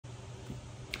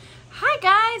Hi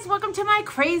guys, welcome to my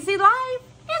crazy life.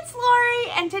 It's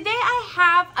Lori, and today I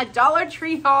have a Dollar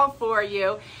Tree haul for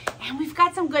you. And we've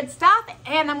got some good stuff,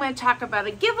 and I'm going to talk about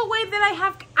a giveaway that I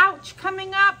have, ouch,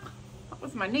 coming up. What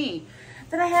was my knee?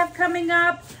 That I have coming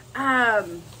up.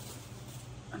 I'm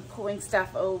pulling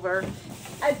stuff over.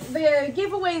 The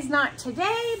giveaway is not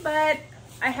today, but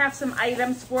I have some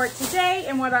items for it today,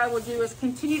 and what I will do is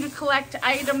continue to collect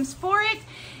items for it,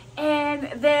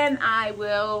 and then I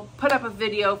will put up a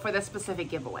video for the specific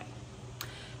giveaway.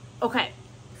 Okay,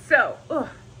 so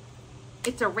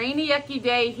it's a rainy, yucky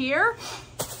day here,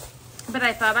 but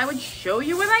I thought I would show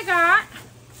you what I got.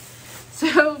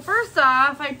 So first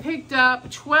off, I picked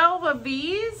up 12 of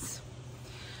these.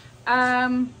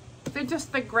 They're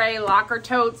just the gray locker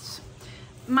totes.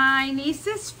 My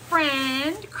niece's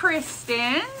friend,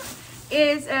 Kristen,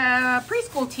 is a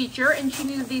preschool teacher, and she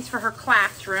needed these for her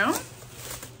classroom.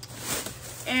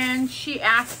 And she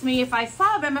asked me if I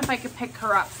saw them, if I could pick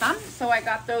her up some. So I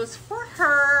got those for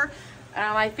her.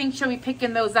 I think she'll be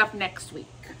picking those up next week.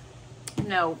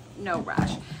 No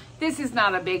rush. This is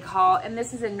not a big haul, and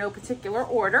this is in no particular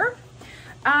order.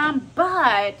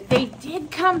 But they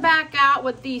did come back out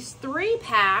with these 3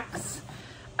 packs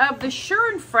of the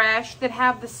Sure and Fresh that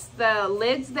have the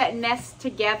lids that nest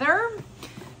together.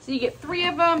 So you get 3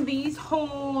 of them. These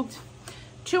hold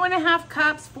 2.5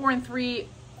 cups, 4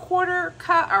 3/4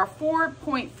 cup, or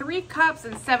 4.3 cups,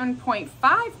 and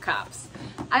 7.5 cups.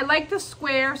 I like the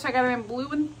square, so I got them in blue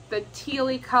and the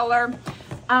tealy color.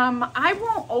 I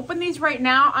won't open these right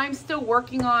now. I'm still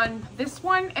working on this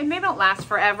one, and they don't last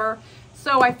forever.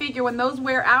 So I figure when those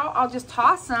wear out, I'll just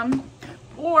toss them.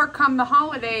 Or come the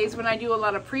holidays when I do a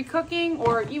lot of pre-cooking,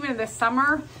 or even in the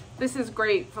summer, this is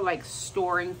great for like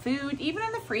storing food, even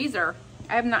in the freezer.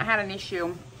 I have not had an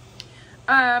issue.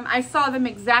 I saw them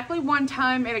exactly one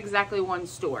time at exactly one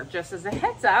store, just as a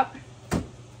heads up.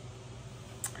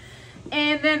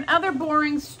 And then other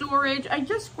boring storage, I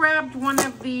just grabbed one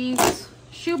of these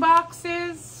shoe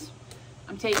boxes.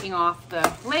 I'm taking off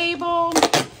the label.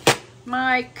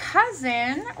 My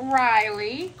cousin,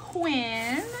 Riley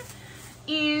Quinn,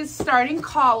 is starting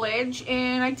college,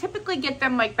 and I typically get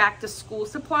them like back to school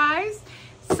supplies.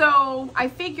 So I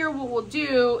figure what we'll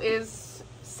do is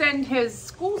send his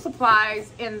school supplies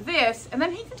in this, and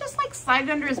then he can just like slide it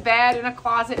under his bed, in a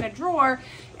closet, in a drawer,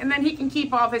 and then he can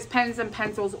keep all of his pens and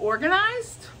pencils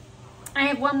organized. I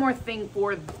have one more thing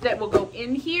that will go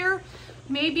in here.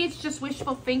 Maybe it's just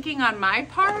wishful thinking on my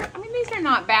part. I mean, these are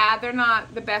not bad. They're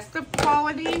not the best of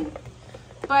quality,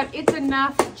 but it's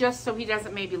enough just so he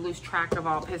doesn't maybe lose track of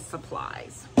all of his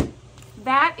supplies.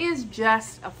 That is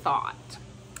just a thought.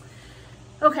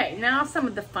 Okay, now some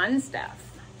of the fun stuff.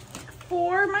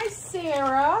 For my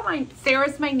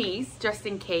Sarah's my niece, just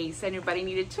in case anybody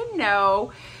needed to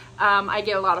know. I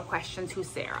get a lot of questions, who's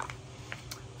Sarah?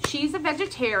 She's a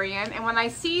vegetarian, and when I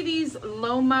see these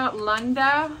Loma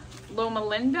Linda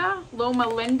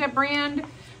brand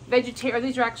vegetarian,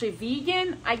 these are actually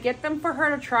vegan, I get them for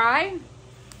her to try.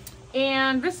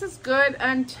 And this is good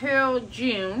until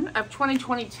June of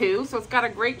 2022, so it's got a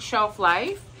great shelf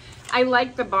life. I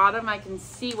like the bottom, I can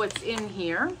see what's in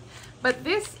here. But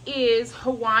this is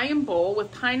Hawaiian bowl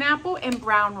with pineapple and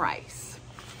brown rice.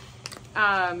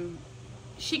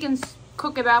 She can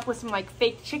cook it up with some like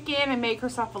fake chicken and make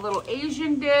herself a little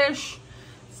Asian dish.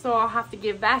 So I'll have to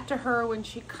give that to her when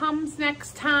she comes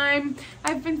next time.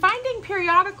 I've been finding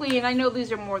periodically, and I know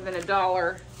these are more than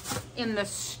 $1 in the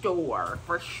store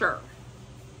for sure.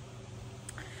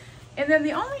 And then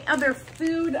the only other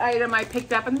food item I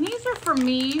picked up, and these are for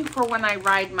me for when I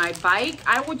ride my bike,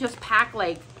 I will just pack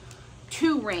like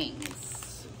 2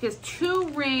 rings, because 2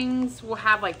 rings will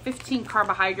have like 15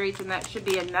 carbohydrates, and that should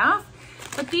be enough.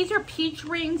 But these are peach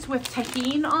rings with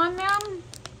tahini on them.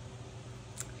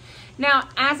 Now,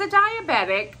 as a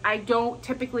diabetic, I don't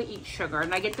typically eat sugar,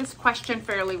 and I get this question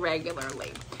fairly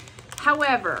regularly.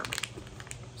 However,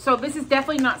 so this is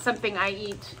definitely not something I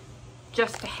eat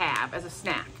just to have as a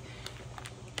snack.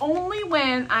 Only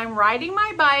when I'm riding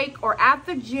my bike or at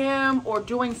the gym or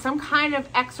doing some kind of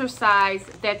exercise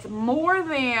that's more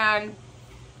than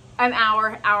an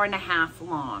hour, hour and a half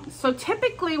long. So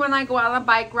typically when I go out on a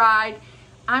bike ride,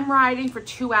 I'm riding for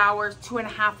 2 hours,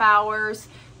 2.5 hours.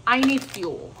 I need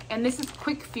fuel, and this is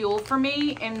quick fuel for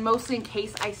me, and mostly in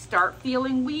case I start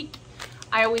feeling weak.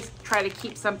 I always try to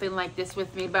keep something like this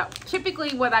with me, but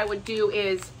typically what I would do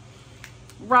is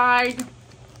ride.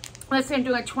 Let's say I'm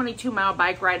doing a 22-mile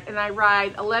bike ride, and I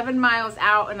ride 11 miles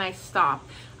out and I stop.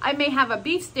 I may have a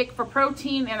beef stick for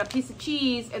protein and a piece of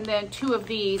cheese, and then 2 of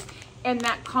these, and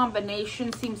that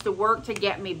combination seems to work to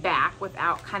get me back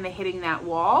without kind of hitting that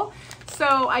wall.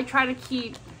 So I try to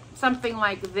keep something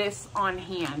like this on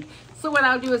hand. So what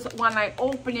I'll do is when I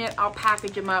open it, I'll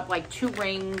package them up like 2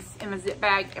 rings in a zip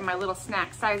bag in my little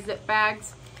snack size zip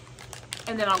bags.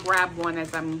 And then I'll grab one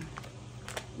as I'm,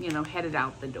 you know, headed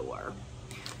out the door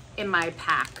in my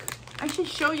pack. I should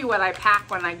show you what I pack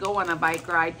when I go on a bike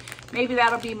ride. Maybe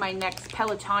that'll be my next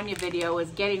Pelotonia video, is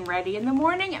getting ready in the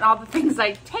morning and all the things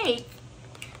I take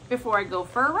before I go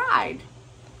for a ride.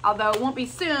 Although it won't be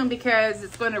soon because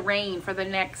it's going to rain for the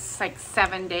next like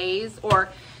 7 days, or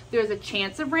there's a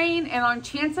chance of rain. And on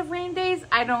chance of rain days,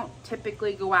 I don't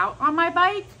typically go out on my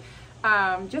bike,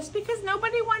 just because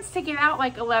nobody wants to get out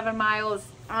like 11 miles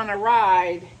on a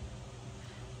ride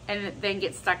and then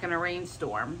get stuck in a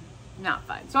rainstorm. Not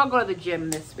fun. So I'll go to the gym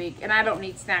this week, and I don't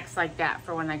need snacks like that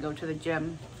for when I go to the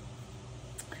gym.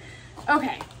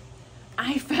 Okay.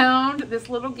 I found this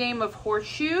little game of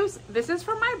horseshoes. This is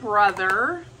for my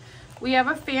brother. We have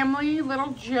a family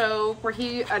little joke where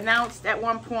he announced at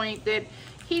one point that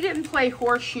he didn't play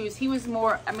horseshoes. He was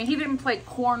more, I mean, he didn't play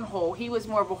cornhole. He was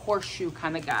more of a horseshoe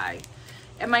kind of guy.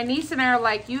 And my niece and I are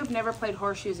like, you have never played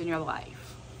horseshoes in your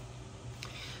life.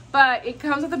 But it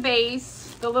comes with a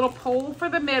base, the little pole for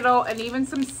the middle, and even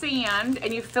some sand,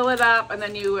 and you fill it up, and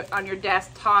then you, on your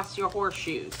desk, toss your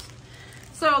horseshoes.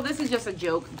 So this is just a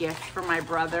joke gift for my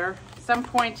brother. At some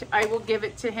point I will give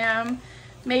it to him.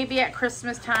 Maybe at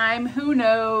Christmas time, who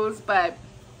knows, but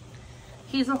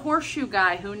he's a horseshoe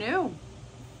guy. Who knew?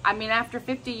 I mean, after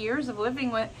 50 years of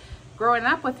growing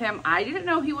up with him, I didn't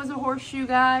know he was a horseshoe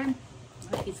guy. I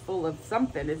think he's full of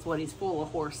something, is what he's full of,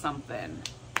 horse something.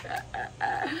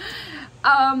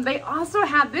 They also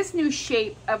have this new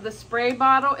shape of the spray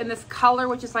bottle in this color,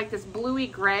 which is like this bluey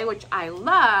gray, which I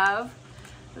love.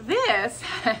 This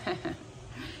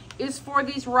is for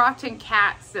these rotten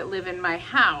cats that live in my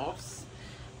house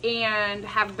and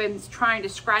have been trying to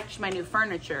scratch my new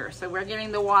furniture. So we're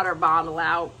getting the water bottle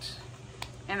out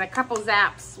and a couple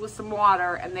zaps with some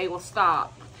water, and they will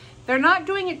stop. They're not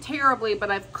doing it terribly,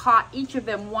 but I've caught each of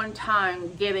them one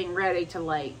time getting ready to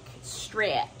like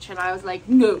stretch, and I was like,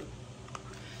 no.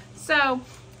 So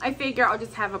I figure I'll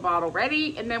just have a bottle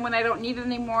ready, and then when I don't need it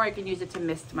anymore, I can use it to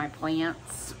mist my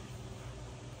plants.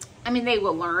 I mean, they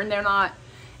will learn. They're not,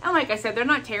 and like I said, they're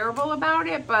not terrible about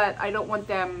it, but I don't want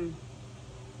them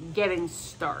getting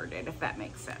started, if that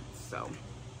makes sense. So,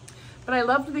 but I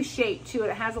loved the shape too.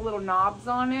 It has a little knobs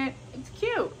on it. It's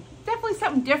cute. Definitely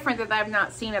something different that I've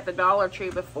not seen at the Dollar Tree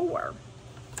before.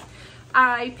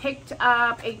 I picked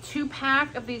up a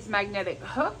 2-pack of these magnetic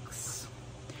hooks.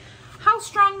 How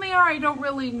strong they are, I don't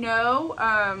really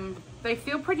know. They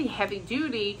feel pretty heavy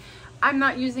duty. I'm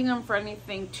not using them for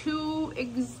anything too,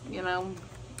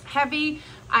 heavy.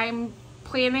 I'm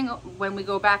planning when we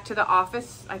go back to the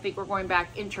office, I think we're going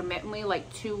back intermittently,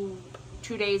 like two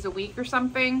days a week or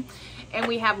something. And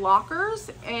we have lockers,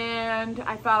 and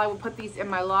I thought I would put these in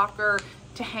my locker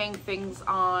to hang things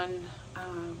on,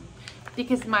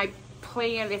 because my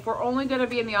plan, if we're only going to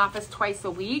be in the office twice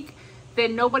a week,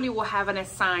 then nobody will have an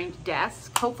assigned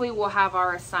desk. Hopefully we'll have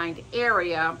our assigned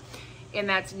area, and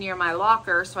that's near my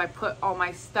locker. So I put all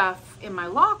my stuff in my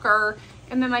locker,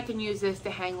 and then I can use this to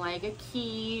hang like a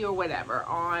key or whatever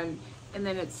on, and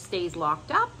then it stays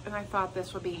locked up. And I thought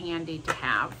this would be handy to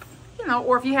have,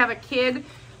 or if you have a kid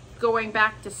going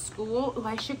back to school. Ooh,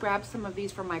 I should grab some of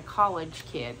these for my college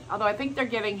kid. Although I think they're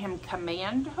getting him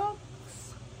command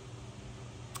hooks.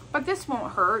 But this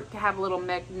won't hurt to have a little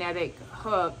magnetic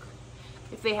hook.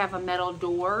 If they have a metal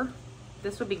door,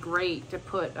 this would be great to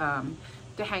put,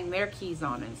 to hang their keys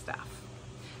on and stuff.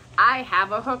 I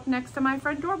have a hook next to my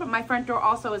front door, but my front door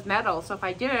also is metal. So if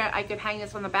I did it, I could hang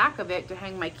this on the back of it to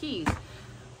hang my keys.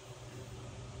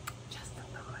 Just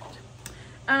a thought.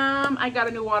 I got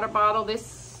a new water bottle.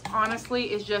 This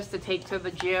honestly is just to take to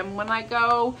the gym when I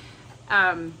go.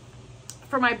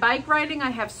 For my bike riding, I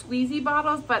have squeezy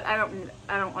bottles, but I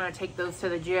don't want to take those to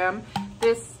the gym.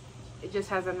 This, it just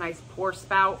has a nice pour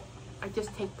spout. I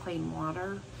just take plain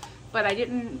water, but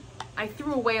I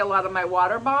threw away a lot of my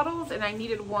water bottles, and I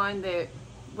needed one that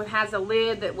has a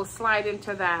lid that will slide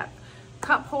into that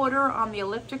cup holder on the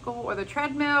elliptical or the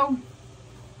treadmill,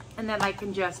 and then I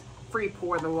can just free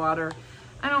pour the water.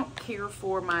 I don't care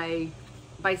for my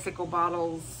bicycle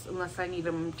bottles unless I need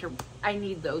them to, I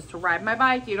need those to ride my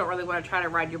bike. You don't really want to try to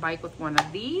ride your bike with one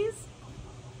of these.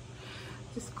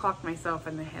 Just clocked myself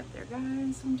in the head there,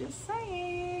 guys. I'm just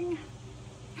saying.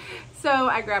 So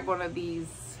I grabbed one of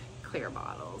these clear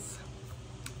bottles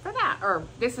for that. Or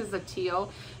this is a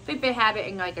teal. I think they had it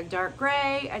in like a dark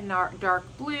gray, a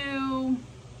dark blue.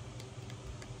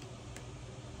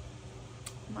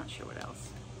 I'm not sure what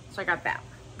else. So I got that.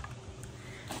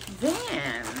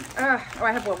 Then,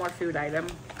 I have one more food item.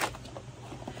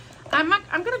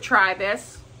 I'm gonna try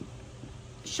this.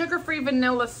 Sugar-free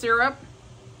vanilla syrup.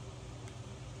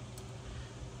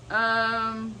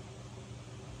 High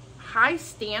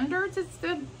Standards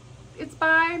it's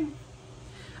by.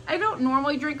 I don't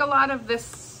normally drink a lot of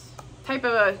this type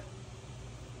of a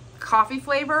coffee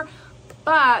flavor,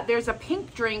 but there's a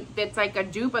pink drink that's like a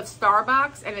dupe of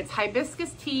Starbucks, and it's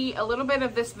hibiscus tea, a little bit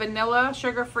of this vanilla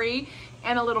sugar-free,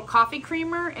 and a little coffee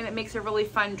creamer, and it makes a really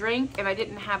fun drink. And I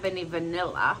didn't have any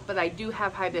vanilla, but I do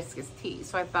have hibiscus tea,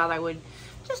 so I thought I would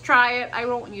just try it. I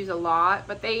won't use a lot,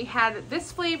 but they had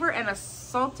this flavor and a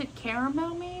salted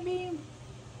caramel, maybe.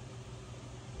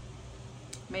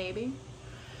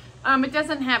 It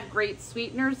doesn't have great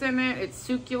sweeteners in it. It's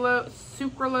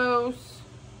sucralose,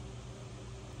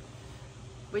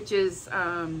 which is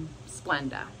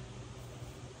Splenda.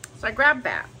 So I grabbed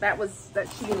that. That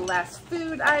should be the last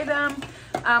food item.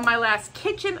 My last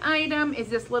kitchen item is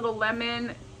this little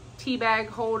lemon tea bag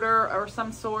holder or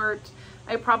some sort.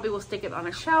 I probably will stick it on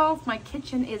a shelf. My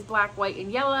kitchen is black, white,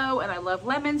 and yellow, and I love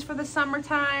lemons for the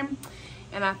summertime.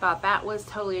 And I thought that was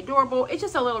totally adorable. It's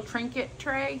just a little trinket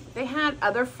tray. They had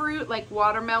other fruit like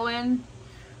watermelon,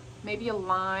 maybe a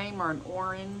lime or an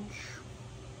orange.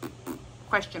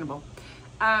 Questionable.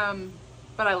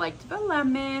 But I liked the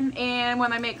lemon. And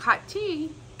when I make hot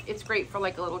tea, it's great for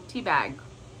like a little tea bag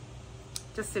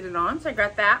to sit it on. So I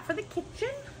got that for the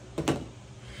kitchen.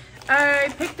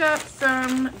 I picked up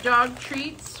some dog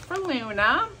treats for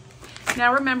Luna.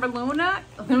 Now remember, Luna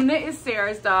is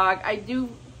Sarah's dog. I do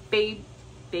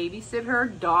babysit her,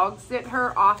 dog sit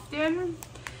her often.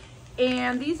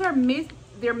 And these are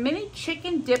they're mini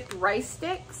chicken dipped rice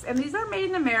sticks, and these are made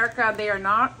in America. They are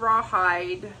not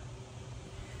rawhide.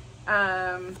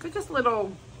 They're just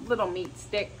little meat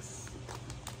sticks.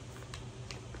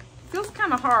 Feels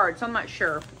kind of hard, so I'm not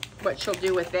sure what she'll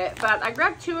do with it. But I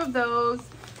grabbed 2 of those.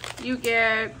 You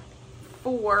get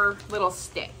 4 little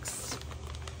sticks.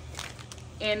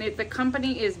 And the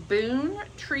company is Boone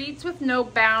Treats with No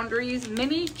Boundaries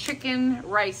mini chicken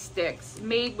rice sticks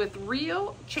made with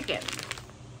real chicken.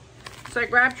 So I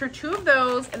grabbed her 2 of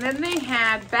those, and then they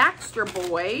had Baxter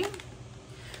Boy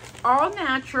all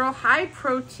natural, high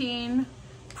protein,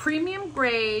 premium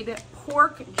grade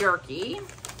pork jerky,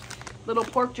 little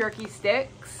pork jerky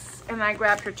sticks, and I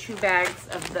grabbed her 2 bags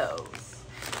of those.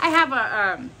 I have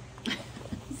a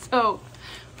so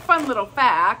fun little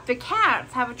fact: the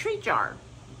cats have a treat jar.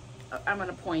 I'm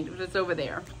gonna point, it's over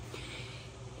there.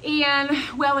 And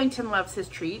Wellington loves his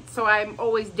treats, so I'm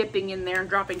always dipping in there and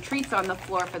dropping treats on the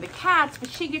floor for the cats, but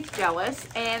she gets jealous,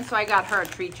 and so I got her a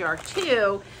treat jar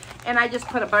too. And I just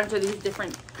put a bunch of these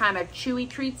different kind of chewy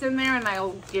treats in there, and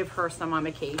I'll give her some on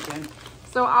occasion.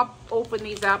 So I'll open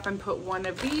these up and put one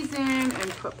of these in and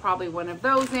put probably one of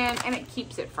those in, and it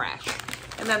keeps it fresh.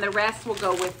 And then the rest will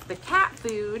go with the cat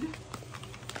food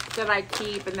that I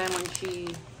keep. And then when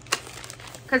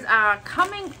because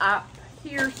coming up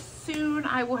here soon,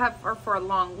 I will have her for a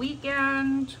long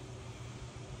weekend.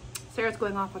 Sarah's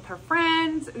going off with her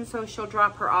friends, and so she'll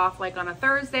drop her off like on a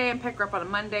Thursday and pick her up on a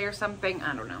Monday or something.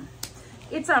 I don't know.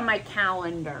 It's on my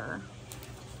calendar.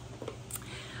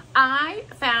 I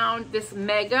found this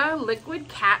mega liquid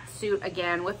cat suit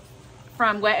again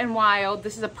from Wet n Wild.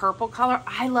 This is a purple color.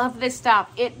 I love this stuff.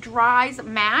 It dries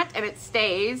matte and it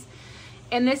stays.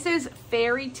 And this is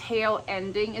Fairy Tale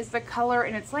Ending is the color,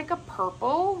 and it's like a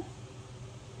purple.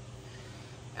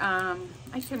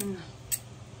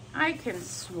 I can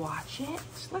swatch it.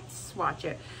 Let's swatch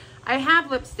it. I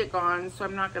have lipstick on, so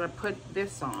I'm not gonna put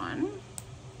this on.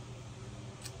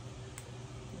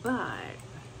 But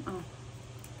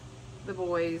the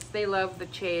boys, they love the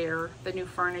chair, the new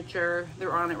furniture.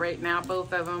 They're on it right now,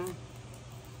 both of them.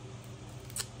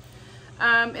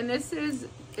 And this is,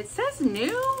 it says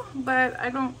new, but I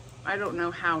don't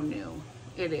know how new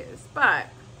it is. But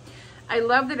I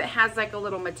love that it has like a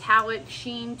little metallic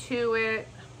sheen to it.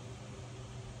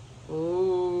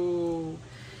 Oh,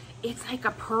 it's like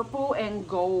a purple and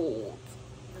gold.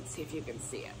 Let's see if you can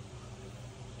see it.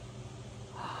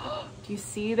 Do you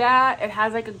see that? It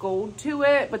has like a gold to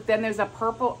it, but then there's a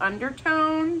purple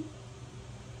undertone.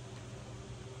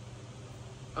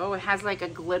 Oh, it has like a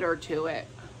glitter to it.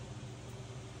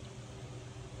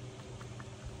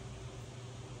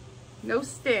 No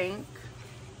stink.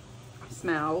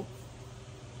 Smell.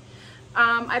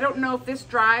 I don't know if this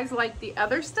dries like the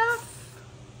other stuff.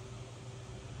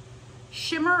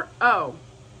 Shimmer. Oh,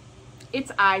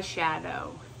 it's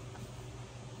eyeshadow.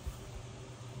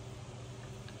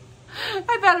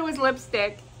 I thought it was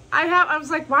lipstick. I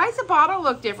was like, why does the bottle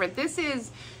look different? This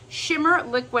is shimmer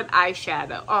liquid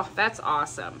eyeshadow. Oh, that's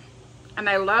awesome. And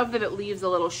I love that it leaves a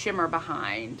little shimmer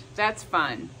behind. That's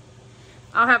fun.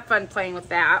 I'll have fun playing with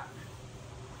that.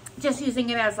 Just using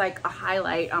it as like a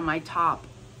highlight on my top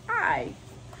eye.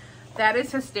 That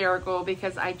is hysterical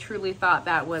because I truly thought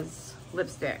that was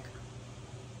lipstick.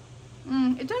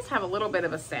 It does have a little bit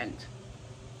of a scent.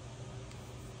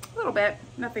 A little bit,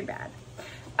 nothing bad.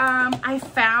 I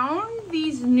found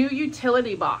these new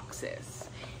utility boxes,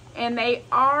 and they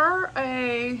are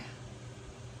it's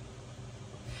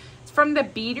from the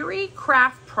Beatery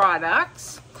Craft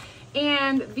Products,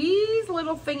 and these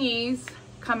little thingies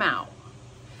come out.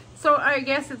 So I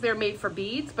guess that they're made for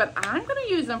beads, but I'm gonna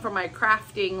use them for my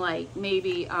crafting, like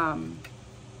maybe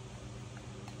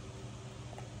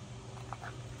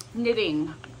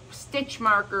knitting, stitch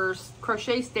markers,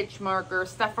 crochet stitch markers,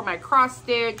 stuff for my cross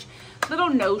stitch, little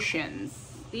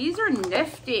notions. These are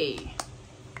nifty.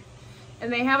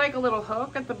 And they have like a little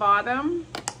hook at the bottom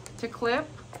to clip.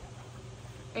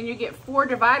 And you get 4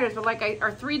 dividers, but like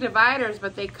or 3 dividers,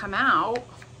 but they come out.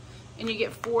 And you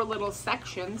get 4 little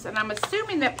sections. And I'm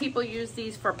assuming that people use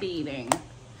these for beading.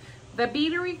 The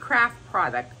Beatery Craft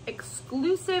Product,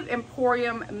 exclusive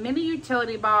Emporium mini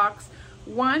utility box,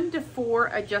 1 to 4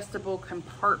 adjustable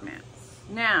compartments.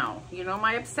 Now, you know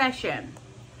my obsession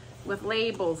with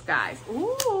labels, guys.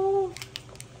 Ooh.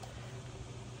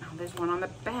 Oh, there's one on the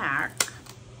back.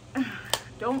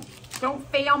 Don't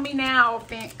fail me now,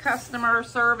 customer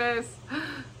service.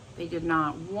 They did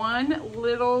not. One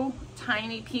little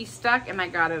tiny piece stuck and I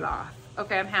got it off.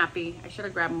 Okay, I'm happy. I should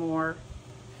have grabbed more.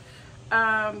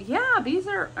 Yeah, these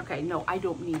are, okay, no, I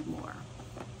don't need more.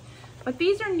 But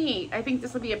these are neat. I think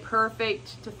this would be a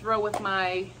perfect to throw with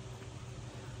my,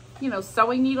 you know,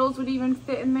 sewing needles would even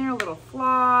fit in there. A little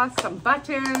floss, some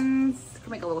buttons, can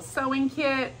make a little sewing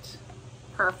kit.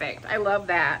 Perfect, I love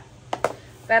that.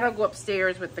 That'll go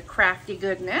upstairs with the crafty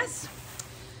goodness.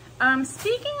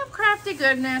 Speaking of crafty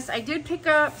goodness, I did pick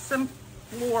up some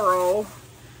floral.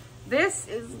 This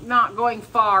is not going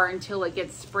far until it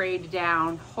gets sprayed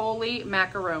down. Holy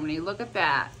macaroni, look at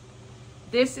that.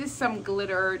 This is some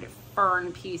glittered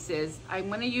fern pieces. I'm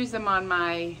gonna use them on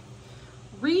my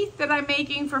wreath that I'm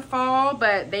making for fall,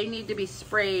 but they need to be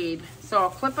sprayed. So I'll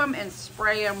clip them and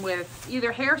spray them with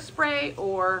either hairspray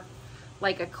or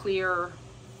like a clear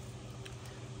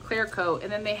coat.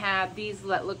 And then they have these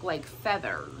that look like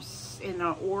feathers in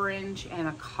an orange and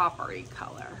a coppery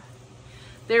color.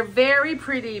 They're very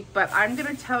pretty, but I'm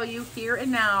gonna tell you here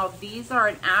and now, these are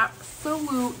an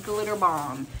absolute glitter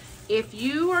bomb. If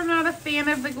you are not a fan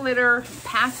of the glitter,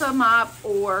 pass them up,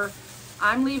 or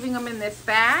I'm leaving them in this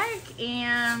bag.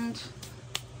 And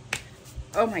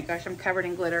oh my gosh, I'm covered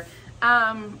in glitter.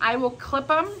 I will clip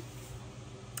them,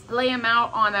 lay them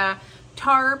out on a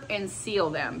tarp and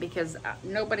seal them because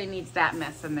nobody needs that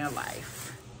mess in their life.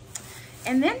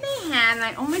 And then they had, and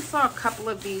I only saw a couple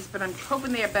of these, but I'm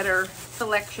hoping they have better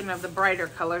selection of the brighter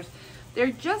colors.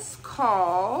 They're just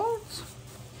called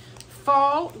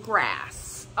Fall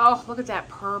Grass. Oh, look at that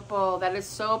purple. That is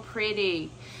so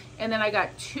pretty. And then I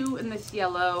got 2 in this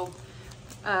yellow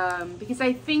because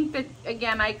I think that,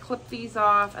 again, I clipped these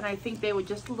off and I think they would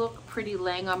just look pretty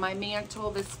laying on my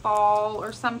mantle this fall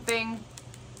or something.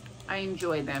 I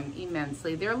enjoy them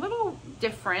immensely. They're a little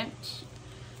different.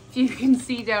 If you can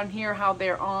see down here how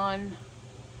they're on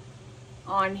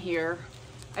here.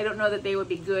 I don't know that they would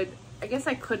be good. I guess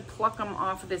I could pluck them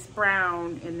off of this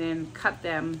brown and then cut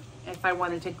them if I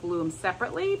wanted to glue them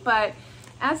separately, but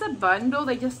as a bundle,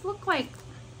 they just look like,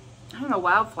 I don't know,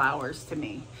 wildflowers to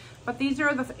me. But these are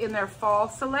in their fall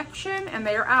selection, and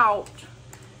they're out.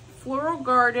 Floral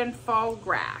Garden Fall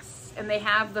Grass, and they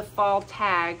have the fall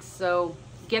tags, so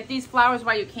get these flowers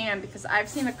while you can, because I've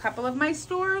seen a couple of my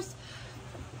stores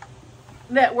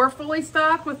that were fully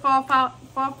stocked with fall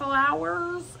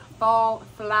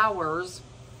flowers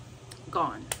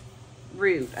gone.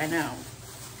 Rude, I know.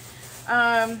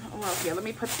 Well, here, let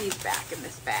me put these back in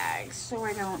this bag so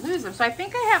I don't lose them. So I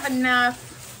think I have enough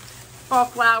fall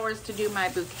flowers to do my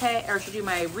bouquet, or to do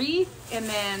my wreath, and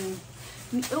then,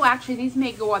 oh, actually these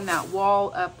may go on that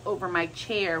wall up over my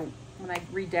chair when I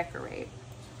redecorate.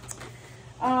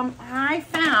 I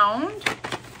found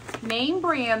name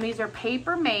brand, these are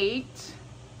Paper Mate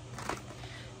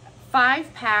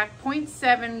 5-pack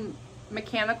 0.7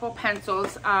 mechanical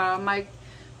pencils.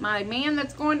 My man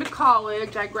that's going to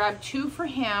college, I grabbed 2 for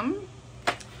him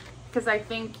because I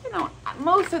think, you know,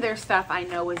 most of their stuff I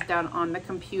know is done on the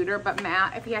computer, but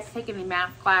math, if he has to take any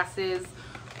math classes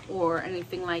or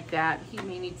anything like that, he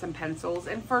may need some pencils.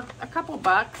 And for a couple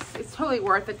bucks, it's totally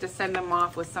worth it to send him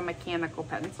off with some mechanical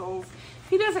pencils. If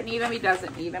he doesn't need them, he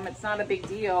doesn't need them. It's not a big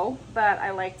deal, but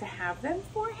I like to have them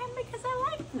for him because I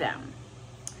like them.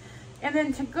 And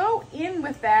then to go in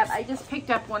with that, I just picked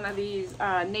up one of these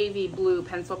navy blue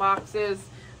pencil boxes.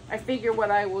 I figure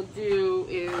what I will do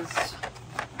is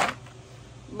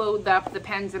load up the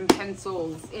pens and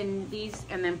pencils in these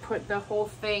and then put the whole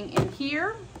thing in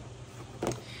here.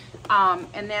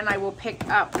 And then I will pick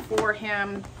up for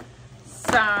him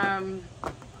some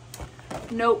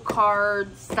note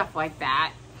cards, stuff like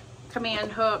that,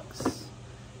 command hooks,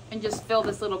 and just fill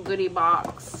this little goodie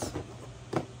box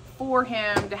for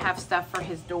him to have stuff for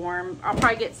his dorm. I'll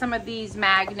probably get some of these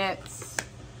magnets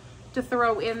to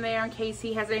throw in there in case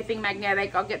he has anything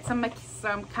magnetic. I'll get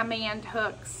some command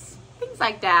hooks, things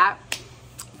like that,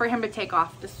 for him to take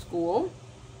off to school.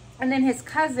 And then his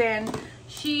cousin,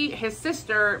 his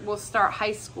sister will start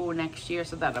high school next year,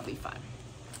 so that'll be fun.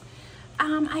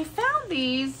 I found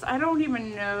these, I don't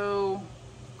even know,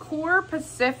 Core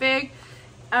Pacific.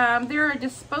 They're a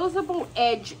disposable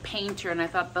edge painter, and I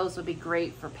thought those would be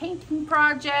great for painting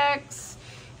projects.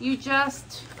 You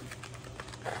just,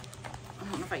 I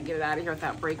don't know if I can get it out of here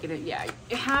without breaking it. Yeah,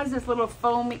 it has this little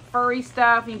foamy, furry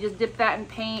stuff, and you just dip that in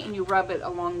paint and you rub it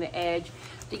along the edge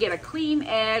to get a clean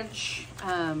edge.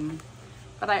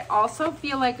 But I also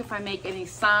feel like if I make any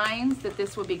signs, that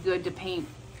this would be good to paint,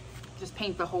 just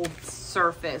paint the whole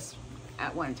surface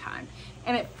at one time.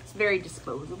 And it's very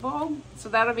disposable, so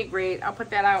that'll be great. I'll put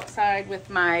that outside with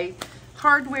my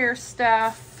hardware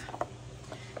stuff,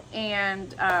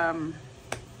 and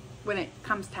when it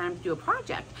comes time to do a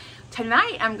project.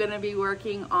 Tonight I'm going to be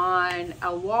working on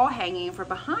a wall hanging for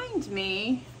behind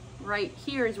me. Right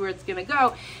here is where it's going to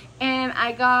go, and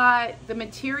I got the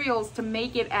materials to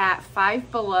make it at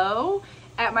 5 Below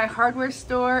at my hardware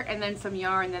store, and then some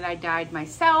yarn that I dyed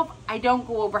myself. I don't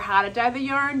go over how to dye the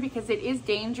yarn because it is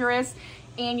dangerous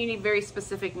and you need very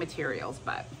specific materials,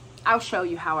 but I'll show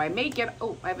you how I make it.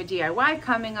 Oh, I have a DIY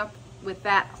coming up with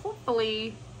that,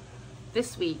 hopefully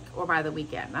this week or by the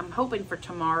weekend. I'm hoping for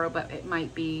tomorrow, but it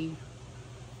might be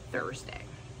Thursday.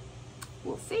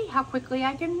 We'll see how quickly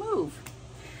I can move.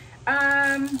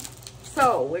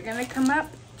 So we're gonna come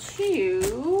up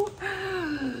to,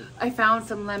 I found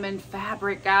some lemon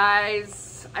fabric,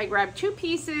 guys. I grabbed 2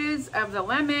 pieces of the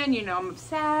lemon. You know I'm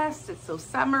obsessed. It's so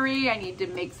summery. I need to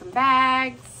make some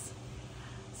bags.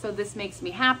 So this makes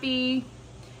me happy.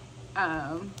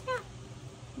 Yeah,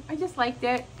 I just liked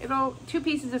it. 2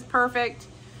 pieces is perfect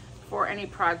for any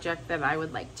project that I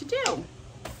would like to do.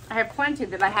 I have plenty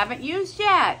that I haven't used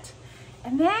yet.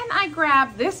 And then I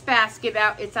grabbed this basket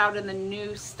out. It's out in the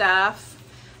new stuff.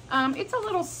 It's a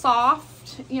little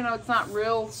soft, you know, it's not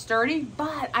real sturdy,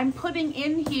 but I'm putting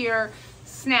in here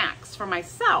snacks for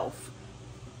myself.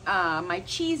 My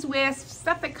cheese whisps,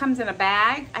 stuff that comes in a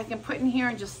bag, I can put in here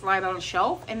and just slide on a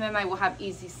shelf, and then I will have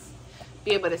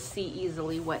be able to see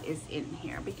easily what is in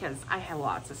here because I have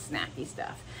lots of snacky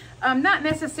stuff. Not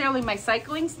necessarily my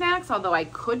cycling snacks, although I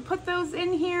could put those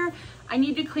in here. I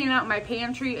need to clean out my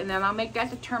pantry and then I'll make that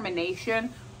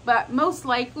determination, but most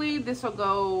likely this will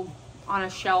go on a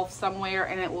shelf somewhere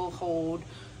and it will hold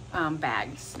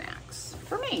bagged snacks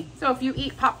for me. So if you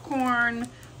eat popcorn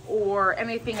or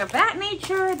anything of that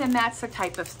nature, then that's the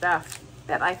type of stuff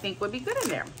that I think would be good in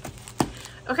there.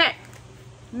 Okay,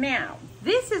 now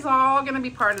this is all going to be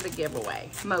part of the giveaway.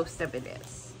 Most of it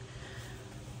is.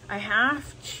 I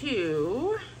have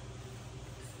to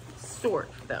sort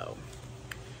though,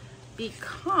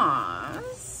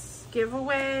 because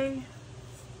giveaway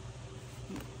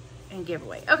and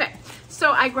giveaway. Okay,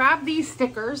 so I grabbed these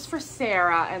stickers for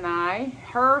Sarah and I.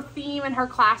 Her theme in her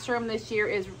classroom this year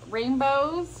is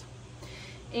rainbows,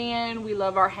 and we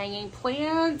love our hanging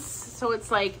plants. So it's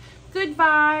like good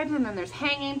vibes, and then there's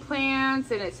hanging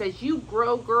plants, and it says, "You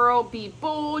grow, girl, be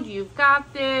bold, you've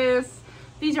got this."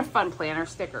 These are fun planner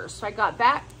stickers. So I got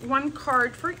that one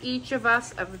card for each of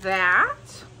us of that.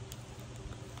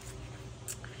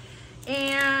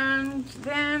 And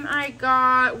then I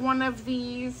got one of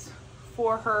these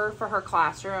for her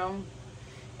classroom.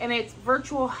 And it's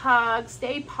virtual hugs,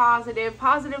 stay positive,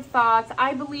 positive thoughts,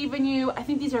 I believe in you. I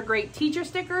think these are great teacher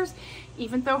stickers.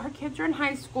 Even though her kids are in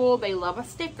high school, they love a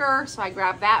sticker. So I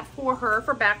grabbed that for her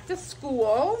for back to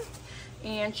school.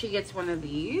 And she gets one of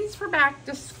these for back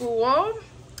to school.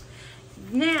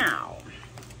 Now,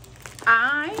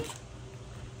 I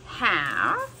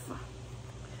have,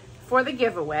 for the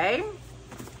giveaway,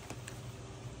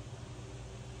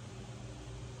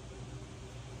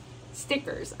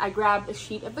 stickers. I grabbed a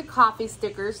sheet of the coffee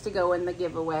stickers to go in the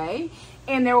giveaway,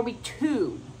 and there will be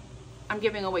 2. I'm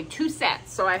giving away 2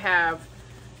 sets. So I have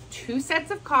 2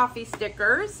 sets of coffee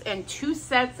stickers and 2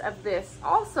 sets of this.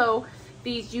 Also,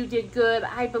 these "You Did Good,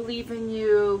 I Believe in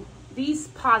You," these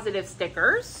positive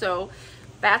stickers. So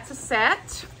that's a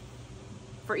set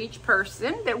for each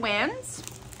person that wins.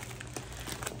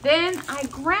 Then I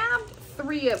grabbed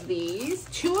 3 of these.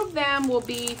 2 of them will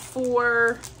be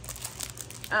for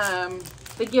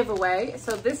the giveaway.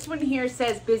 So this one here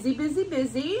says busy, busy,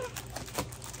 busy.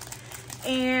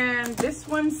 And this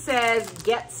one says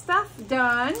get stuff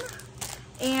done.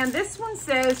 And this one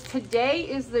says today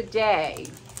is the day.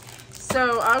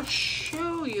 So I'll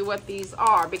show you what these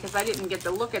are because I didn't get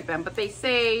to look at them, but they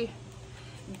say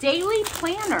daily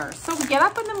planner. So get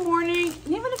up in the morning,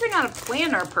 and even if you're not a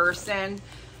planner person,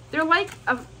 they're like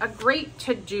a great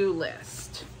to-do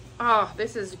list. Oh,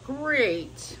 this is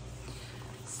great.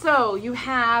 So you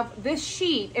have this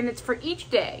sheet, and it's for each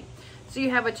day. So you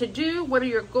have a to-do, what are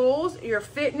your goals, your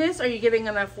fitness, are you getting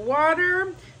enough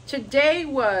water? Today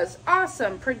was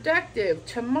awesome, productive,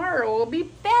 tomorrow will be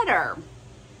better.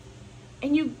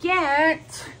 And you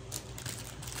get,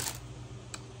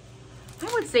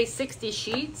 I would say 60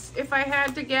 sheets if I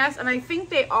had to guess. And I think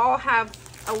they all have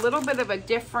a little bit of a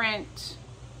different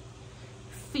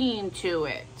theme to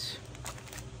it.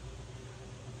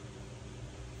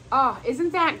 Oh,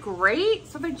 isn't that great?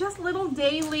 So they're just little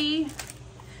daily,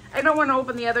 I don't want to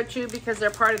open the other 2 because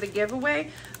they're part of the giveaway,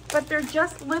 but they're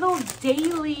just little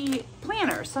daily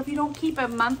planners. So if you don't keep a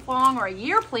month-long or a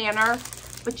year planner,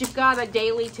 but you've got a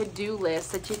daily to-do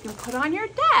list that you can put on your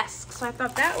desk. So I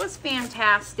thought that was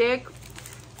fantastic.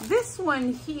 This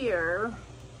one here,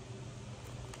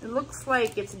 it looks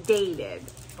like it's dated,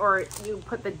 or you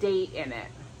put the date in it.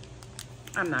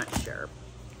 I'm not sure.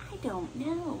 I don't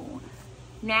know.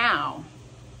 Now,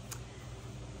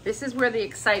 this is where the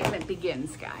excitement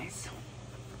begins, guys.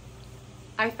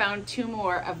 I found 2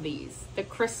 more of these, the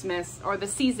Christmas or the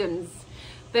seasonal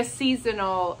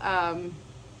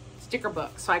sticker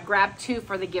book. So I grabbed 2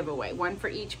 for the giveaway, 1 for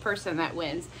each person that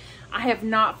wins. I have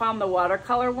not found the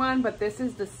watercolor one, but this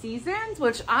is the seasons,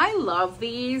 which I love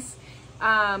these.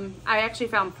 I actually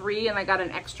found 3 and I got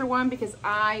an extra one because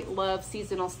I love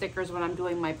seasonal stickers when I'm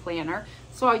doing my planner.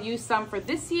 So I'll use some for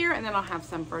this year and then I'll have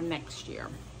some for next year.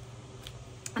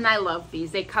 And I love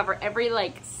these. They cover every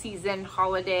like season,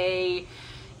 holiday.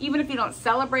 Even if you don't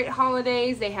celebrate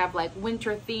holidays, they have like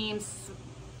winter themes,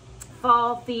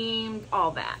 fall themed,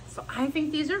 all that. So I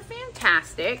think these are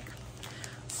fantastic.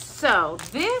 So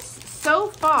this so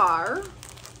far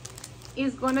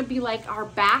is going to be like our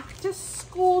back to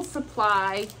school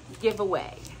supply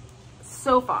giveaway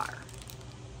so far.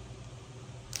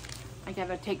 I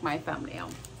gotta take my thumbnail.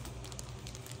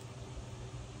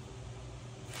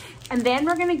 And then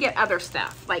we're gonna get other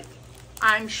stuff. Like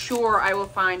I'm sure I will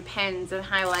find pens and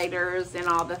highlighters and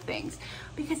all the things.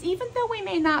 Because even though we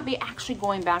may not be actually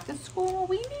going back to school,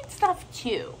 we need stuff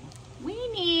too. We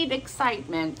need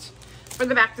excitement for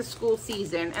the back to school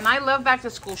season. And I love back to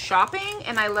school shopping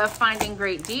and I love finding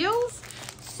great deals.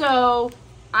 So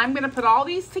I'm gonna put all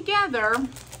these together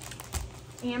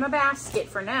in a basket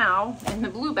for now, in the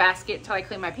blue basket until I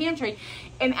clean my pantry.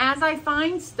 And as I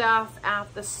find stuff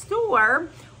at the store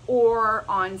or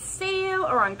on sale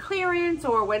or on clearance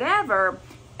or whatever,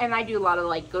 and I do a lot of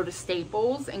like go to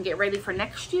Staples and get ready for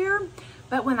next year.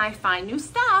 But when I find new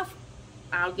stuff,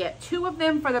 I'll get 2 of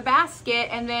them for the basket,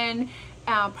 and then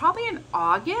probably in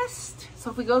August.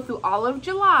 So if we go through all of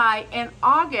July, in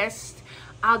August,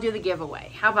 I'll do the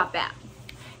giveaway. How about that?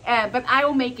 But I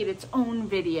will make it its own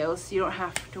video, so you don't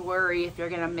have to worry if you're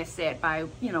gonna miss it by,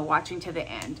 you know, watching to the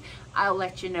end. I'll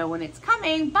let you know when it's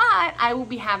coming, but I will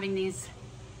be having these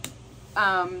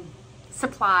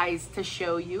supplies to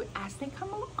show you as they come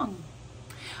along.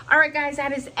 All right, guys,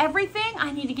 that is everything.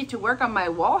 I need to get to work on my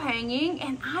wall hanging,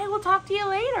 and I will talk to you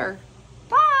later.